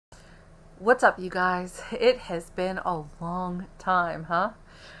What's up, you guys? It has been a long time, huh?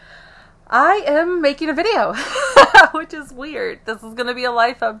 I am making a video, which is weird. This is going to be a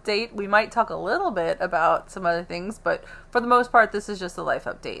life update. We might talk a little bit about some other things, but for the most part, this is just a life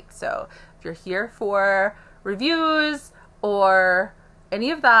update. So if you're here for reviews or any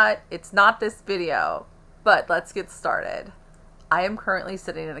of that, it's not this video. But let's get started. I am currently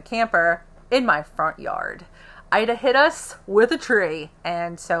sitting in a camper in my front yard. Ida hit us with a tree,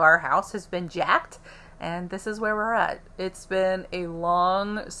 and so our house has been jacked, and this is where we're at. It's been a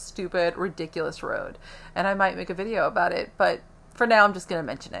long, stupid, ridiculous road, and I might make a video about it, but for now I'm just going to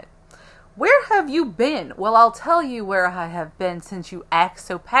mention it. Where have you been? Well, I'll tell you where I have been since you asked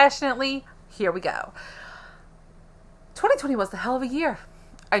so passionately. Here we go. 2020 was the hell of a year.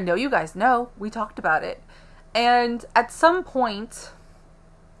 I know you guys know. We talked about it. And at some point,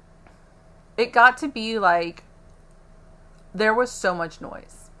 it got to be like, there was so much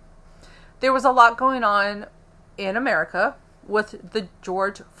noise. There was a lot going on in America with the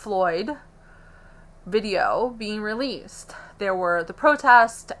George Floyd video being released. There were the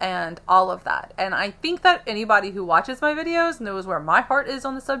protests and all of that. And I think that anybody who watches my videos knows where my heart is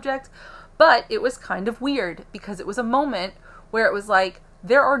on the subject. But it was kind of weird because it was a moment where it was like,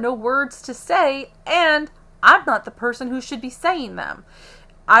 there are no words to say and I'm not the person who should be saying them.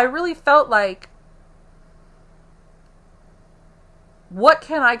 I really felt like, what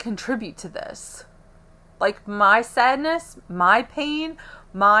can I contribute to this? Like my sadness, my pain,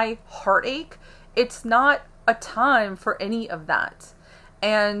 my heartache, it's not a time for any of that.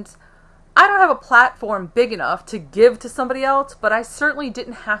 And I don't have a platform big enough to give to somebody else, but I certainly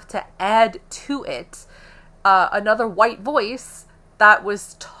didn't have to add to it another white voice that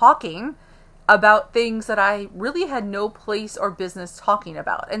was talking about things that I really had no place or business talking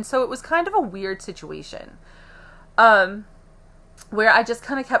about. And so it was kind of a weird situation. Where I just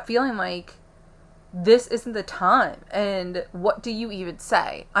kind of kept feeling like, this isn't the time. And what do you even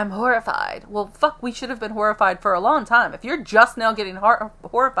say? I'm horrified. Well, fuck, we should have been horrified for a long time. If you're just now getting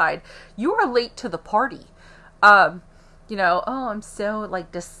horrified, you are late to the party. You know, oh, I'm so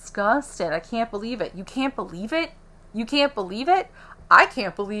like disgusted. I can't believe it. You can't believe it? You can't believe it? I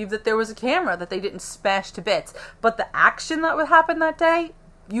can't believe that there was a camera that they didn't smash to bits. But the action that would happen that day,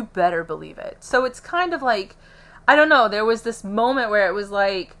 you better believe it. So it's kind of like, I don't know, there was this moment where it was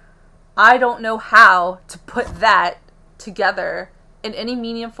like, I don't know how to put that together in any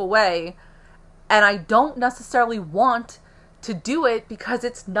meaningful way, and I don't necessarily want to do it because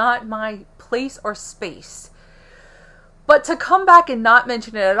it's not my place or space. But to come back and not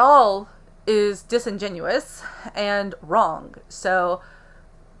mention it at all is disingenuous and wrong. So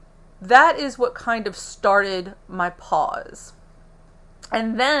that is what kind of started my pause.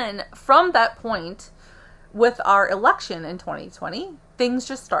 And then from that point, with our election in 2020, things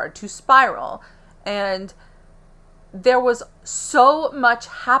just started to spiral. And there was so much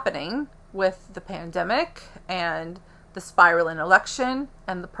happening with the pandemic and the spiraling election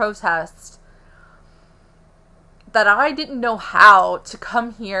and the protests that I didn't know how to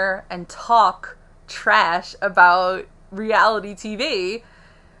come here and talk trash about reality TV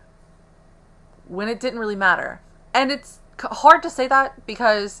when it didn't really matter. And it's hard to say that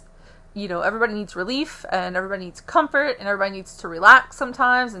because, you know, everybody needs relief and everybody needs comfort and everybody needs to relax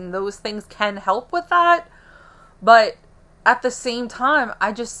sometimes, and those things can help with that. But at the same time,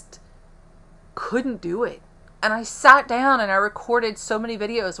 I just couldn't do it. And I sat down and I recorded so many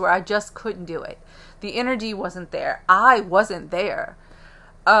videos where I just couldn't do it. The energy wasn't there. I wasn't there.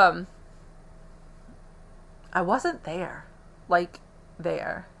 I wasn't there. Like,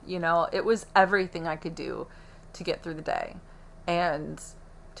 there. You know, it was everything I could do to get through the day. And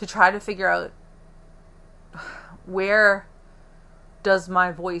to try to figure out, where does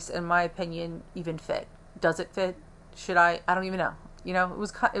my voice and my opinion even fit? Does it fit? Should I don't even know. You know, it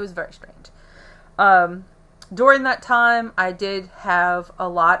was very strange. During that time, I did have a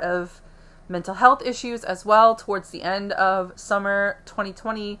lot of mental health issues as well. Towards the end of summer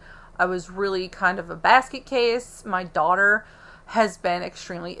 2020, I was really kind of a basket case. My daughter has been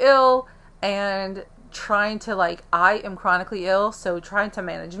extremely ill, and trying to, like, I am chronically ill, so trying to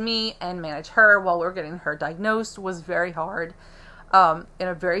manage me and manage her while we're getting her diagnosed was very hard. In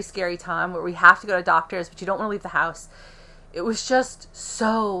a very scary time where we have to go to doctors, but you don't want to leave the house. It was just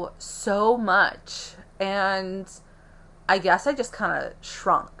so much. And I guess I just kind of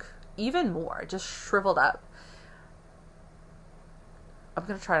shrunk even more, just shriveled up. I'm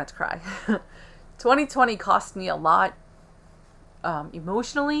going to try not to cry. 2020 cost me a lot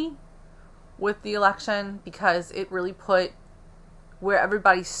emotionally with the election, because it really put where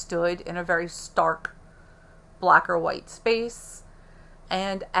everybody stood in a very stark black or white space.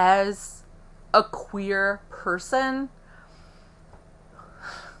 And as a queer person,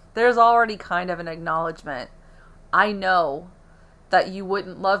 there's already kind of an acknowledgement. I know that you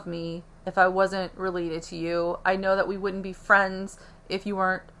wouldn't love me if I wasn't related to you. I know that we wouldn't be friends if you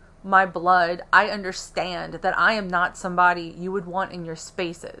weren't my blood. I understand that I am not somebody you would want in your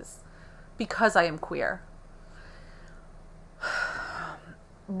spaces because I am queer.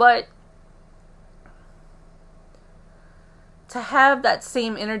 But to have that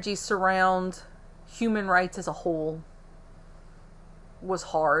same energy surround human rights as a whole was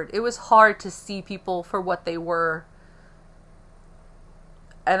hard. It was hard to see people for what they were.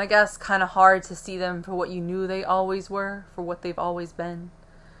 And I guess kind of hard to see them for what you knew they always were, for what they've always been.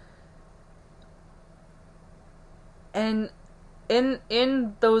 And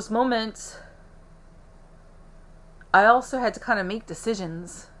in those moments, I also had to kind of make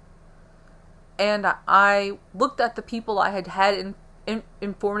decisions. And I looked at the people I had had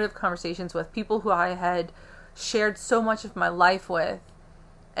informative conversations with, people who I had shared so much of my life with.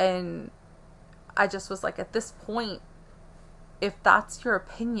 And I just was like, at this point, if that's your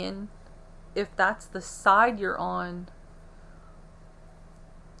opinion, if that's the side you're on,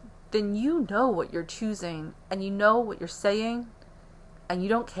 then you know what you're choosing, and you know what you're saying, and you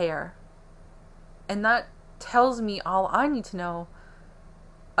don't care. And that tells me all I need to know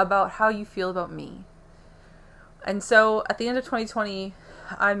about how you feel about me. And so at the end of 2020,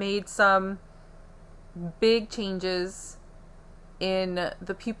 I made some big changes in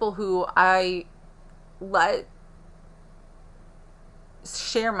the people who I let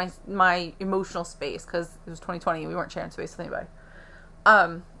share my emotional space, because it was 2020 and we weren't sharing space with anybody.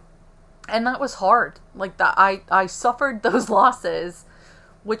 And that was hard. Like, that I suffered those losses,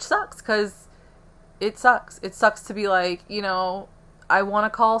 which sucks, because it sucks. It sucks to be like, you know, I want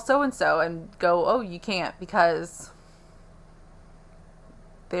to call so-and-so and go, oh, you can't, because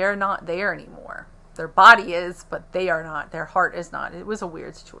they're not there anymore. Their body is, but they are not. Their heart is not. It was a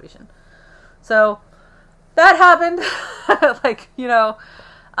weird situation. So that happened. Like, you know,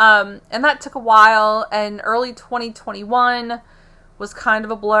 and that took a while, and early 2021 was kind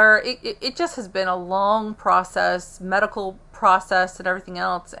of a blur. It just has been a long process, medical process and everything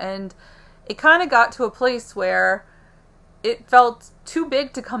else. And it kind of got to a place where it felt too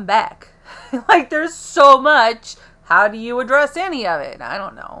big to come back. Like, there's so much. How do you address any of it? I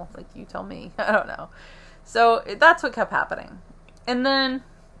don't know. Like, you tell me. I don't know. So that's what kept happening. And then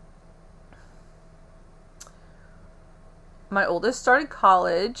my oldest started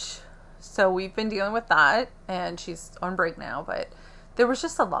college, so we've been dealing with that, and she's on break now, but there was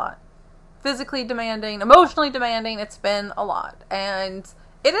just a lot. Physically demanding, emotionally demanding. It's been a lot. And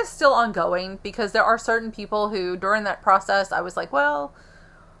it is still ongoing, because there are certain people who, during that process, I was like, well,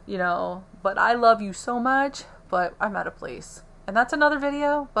 you know, but I love you so much, but I'm at a place. And that's another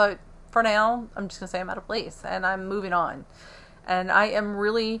video, but for now, I'm just going to say I'm at a place, and I'm moving on. And I am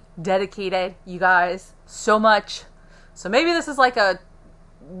really dedicated, you guys, so much. So maybe this is like a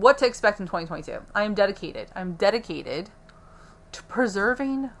what to expect in 2022. I am dedicated. I'm dedicated to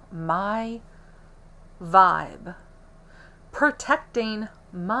preserving my vibe, protecting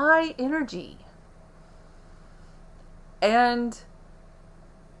my energy, and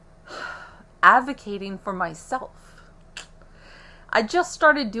advocating for myself. I just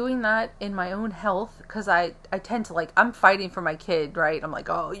started doing that in my own health, because I tend to, like, I'm fighting for my kid, right? I'm like,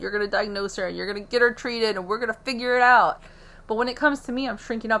 oh, you're going to diagnose her and you're going to get her treated and we're going to figure it out. But when it comes to me, I'm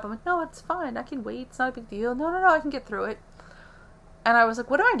shrinking up. I'm like, no, it's fine. I can wait. It's not a big deal. No, I can get through it. And I was like,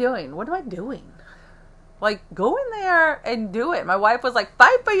 what am I doing? What am I doing? Like, go in there and do it. My wife was like,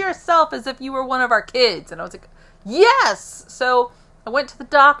 fight for yourself as if you were one of our kids. And I was like, yes. So I went to the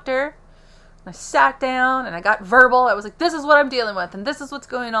doctor. I sat down and I got verbal. I was like, this is what I'm dealing with, and this is what's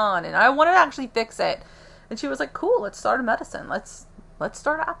going on, and I want to actually fix it. And she was like, cool, let's start a medicine. Let's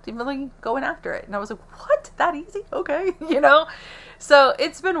start actively going after it. And I was like, what? That easy? Okay. You know? So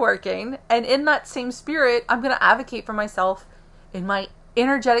it's been working. And in that same spirit, I'm going to advocate for myself in my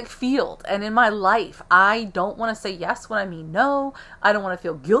energetic field and in my life. I don't want to say yes when I mean no. I don't want to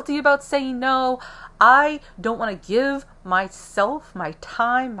feel guilty about saying no. I don't want to give myself, my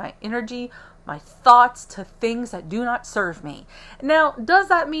time, my energy, my thoughts to things that do not serve me. Now, does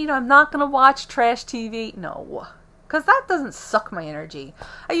that mean I'm not going to watch trash TV? No, because that doesn't suck my energy.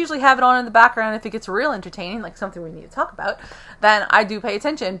 I usually have it on in the background if it gets real entertaining, like something we need to talk about, then I do pay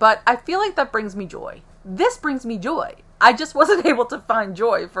attention. But I feel like that brings me joy. This brings me joy. I just wasn't able to find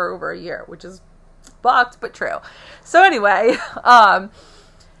joy for over a year, which is fucked, but true. So anyway, yeah,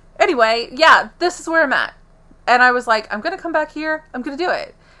 this is where I'm at. And I was like, I'm going to come back here. I'm going to do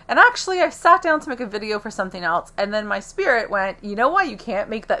it. And actually, I sat down to make a video for something else. And then my spirit went, you know why you can't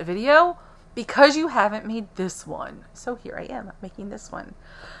make that video? because you haven't made this one. So here I am making this one.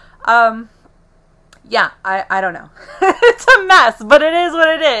 Yeah, I don't know. It's a mess, but it is what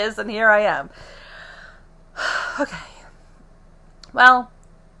it is, and here I am. Okay. Well,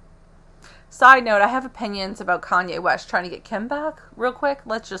 side note, I have opinions about Kanye West trying to get Kim back real quick.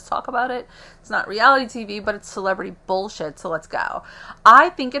 Let's just talk about it. It's not reality TV, but it's celebrity bullshit, so let's go. I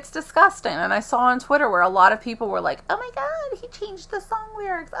think it's disgusting, and I saw on Twitter where a lot of people were like, oh my god, he changed the song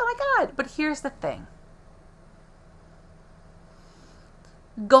lyrics. Oh my god. But here's the thing.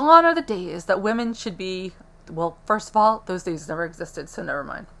 Gone are the days that women should be, well, first of all, those days never existed, so never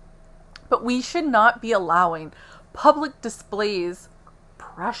mind. But we should not be allowing public displays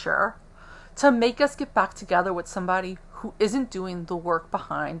pressure to make us get back together with somebody who isn't doing the work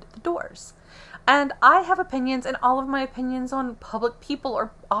behind the doors. And I have opinions, and all of my opinions on public people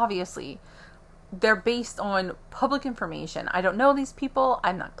are obviously, they're based on public information. I don't know these people.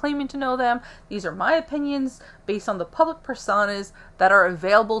 I'm not claiming to know them. These are my opinions based on the public personas that are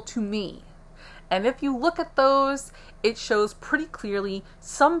available to me. And if you look at those, it shows pretty clearly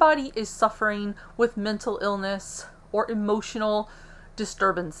somebody is suffering with mental illness or emotional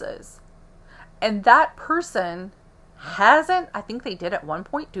disturbances. And that person hasn't, I think they did at one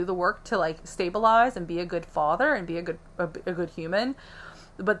point, do the work to like stabilize and be a good father and be a good human.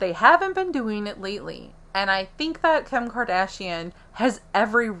 But they haven't been doing it lately. And I think that Kim Kardashian has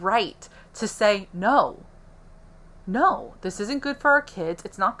every right to say, no, this isn't good for our kids.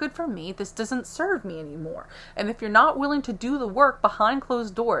 It's not good for me. This doesn't serve me anymore. And if you're not willing to do the work behind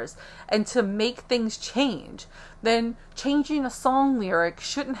closed doors and to make things change, then changing a song lyric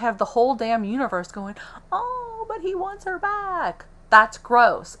shouldn't have the whole damn universe going, oh, but he wants her back. That's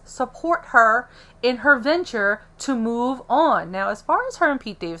gross. Support her in her venture to move on. Now, as far as her and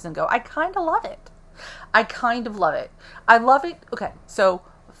Pete Davidson go, I kind of love it. I love it. Okay, so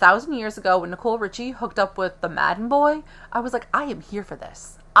 1,000 years ago when Nicole Richie hooked up with the Madden boy, I was like, I am here for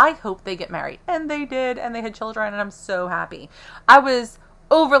this. I hope they get married. And they did, and they had children, and I'm so happy. I was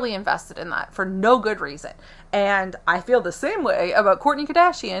overly invested in that for no good reason. And I feel the same way about Kourtney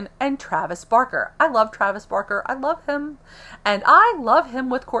Kardashian and Travis Barker. I love Travis Barker. I love him. And I love him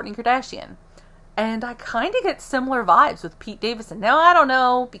with Kourtney Kardashian. And I kind of get similar vibes with Pete Davidson. Now, I don't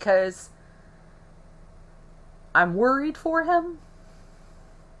know, because I'm worried for him.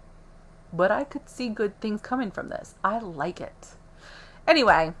 But I could see good things coming from this. I like it.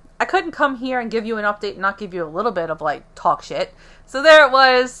 Anyway, I couldn't come here and give you an update and not give you a little bit of like talk shit. So there it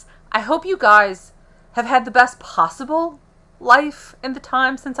was. I hope you guys have had the best possible life in the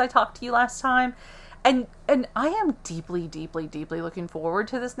time since I talked to you last time. And I am deeply, deeply, deeply looking forward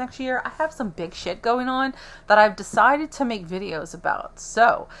to this next year. I have some big shit going on that I've decided to make videos about.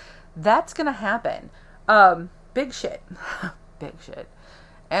 So that's going to happen. Big shit. Big shit.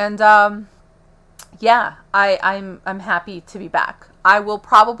 And yeah, I'm happy to be back. I will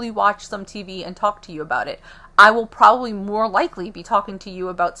probably watch some TV and talk to you about it. I will probably more likely be talking to you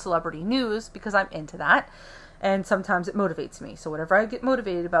about celebrity news because I'm into that. And sometimes it motivates me. So whatever I get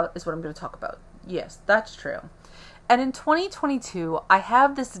motivated about is what I'm going to talk about. Yes, that's true. And in 2022, I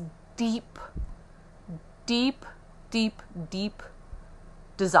have this deep, deep, deep, deep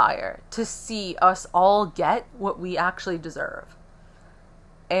desire to see us all get what we actually deserve.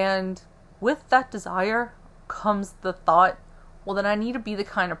 And with that desire comes the thought, well, then I need to be the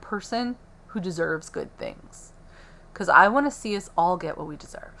kind of person who deserves good things. Because I want to see us all get what we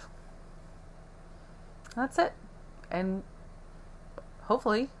deserve. That's it. And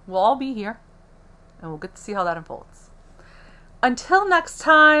hopefully we'll all be here. And we'll get to see how that unfolds. Until next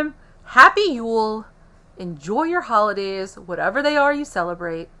time, happy Yule. Enjoy your holidays, whatever they are you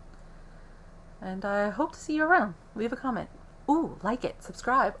celebrate. And I hope to see you around. Leave a comment. Ooh, like it,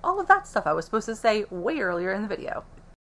 subscribe, all of that stuff I was supposed to say way earlier in the video.